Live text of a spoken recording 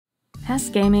Has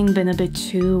gaming been a bit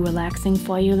too relaxing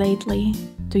for you lately?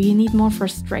 Do you need more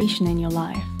frustration in your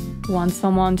life? Want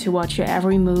someone to watch your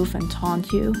every move and taunt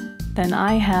you? Then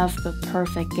I have the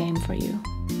perfect game for you.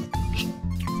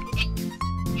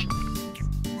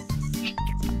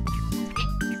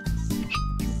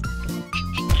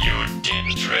 You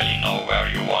didn't really know where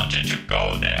you wanted to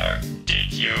go there,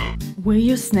 did you? Will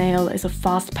You Snail is a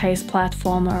fast-paced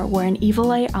platformer where an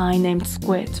evil AI named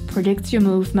Squid predicts your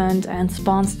movement and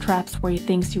spawns traps where he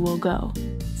thinks you will go.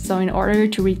 So in order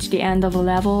to reach the end of a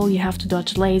level, you have to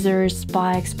dodge lasers,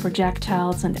 spikes,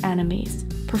 projectiles and enemies,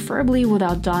 preferably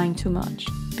without dying too much,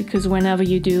 because whenever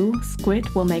you do, Squid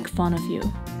will make fun of you.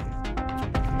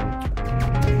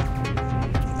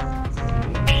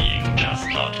 Being just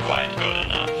not quite good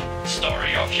enough.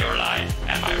 Story of your life,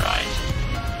 am I right?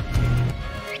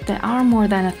 There are more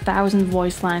than 1,000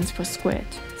 voice lines for Squid,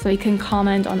 so he can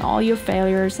comment on all your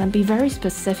failures and be very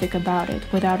specific about it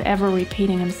without ever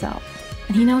repeating himself.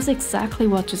 And he knows exactly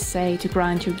what to say to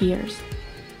grind your gears.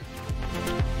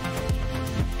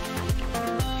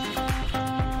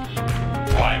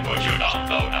 Why would you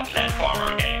download a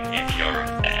platformer game if you're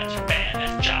that bad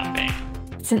at jumping?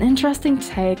 It's an interesting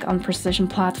take on precision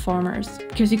platformers,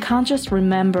 because you can't just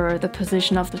remember the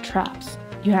position of the traps.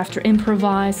 You have to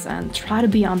improvise and try to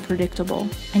be unpredictable,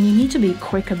 and you need to be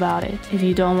quick about it if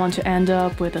you don't want to end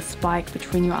up with a spike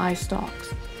between your eye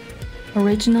stalks.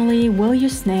 Originally, Will You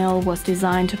Snail was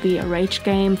designed to be a rage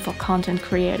game for content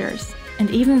creators,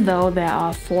 and even though there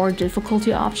are 4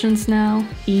 difficulty options now,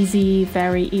 easy,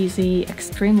 very easy,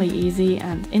 extremely easy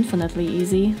and infinitely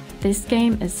easy, this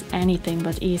game is anything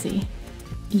but easy.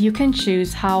 You can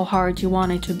choose how hard you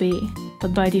want it to be,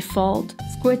 but by default,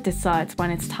 Squid decides when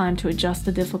it's time to adjust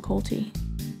the difficulty.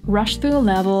 Rush through a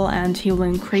level and he will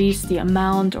increase the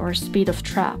amount or speed of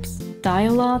traps, die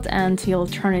a lot and he'll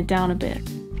turn it down a bit,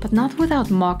 but not without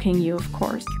mocking you, of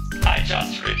course. I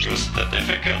just reduced the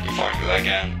difficulty for you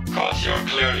again, cause you're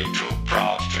clearly too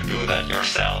proud to do that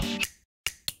yourself.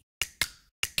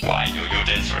 Why do you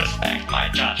disrespect my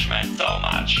judgment so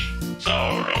much?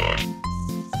 So rude.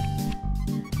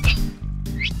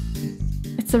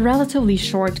 It's a relatively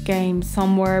short game,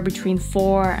 somewhere between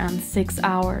 4 and 6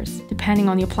 hours, depending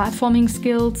on your platforming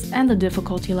skills and the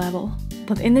difficulty level.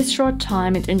 But in this short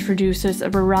time it introduces a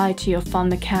variety of fun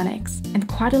mechanics, and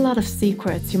quite a lot of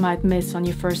secrets you might miss on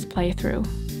your first playthrough.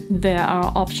 There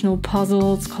are optional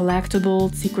puzzles,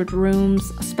 collectibles, secret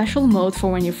rooms, a special mode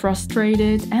for when you're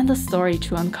frustrated, and a story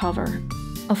to uncover.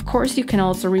 Of course, you can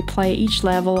also replay each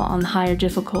level on higher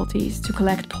difficulties to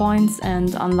collect points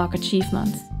and unlock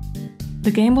achievements. The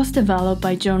game was developed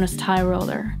by Jonas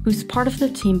Tyroller, who's part of the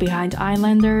team behind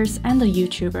Islanders and a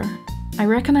YouTuber. I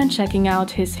recommend checking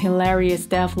out his hilarious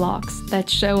devlogs that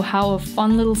show how a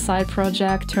fun little side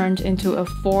project turned into a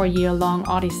 4-year-long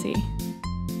odyssey.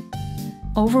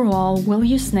 Overall, Will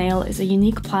You Snail is a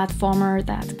unique platformer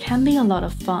that can be a lot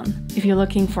of fun if you're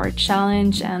looking for a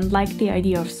challenge and like the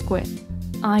idea of Squid.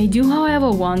 I do, however,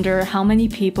 wonder how many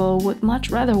people would much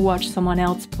rather watch someone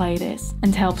else play this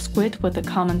and help Squid with the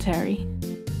commentary.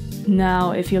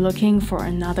 Now, if you're looking for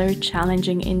another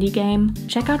challenging indie game,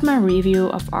 check out my review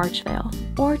of Archvale,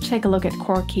 or take a look at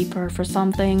Core Keeper for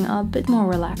something a bit more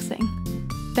relaxing.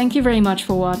 Thank you very much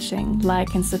for watching,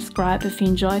 like and subscribe if you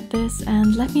enjoyed this,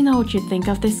 and let me know what you think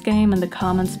of this game in the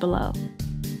comments below.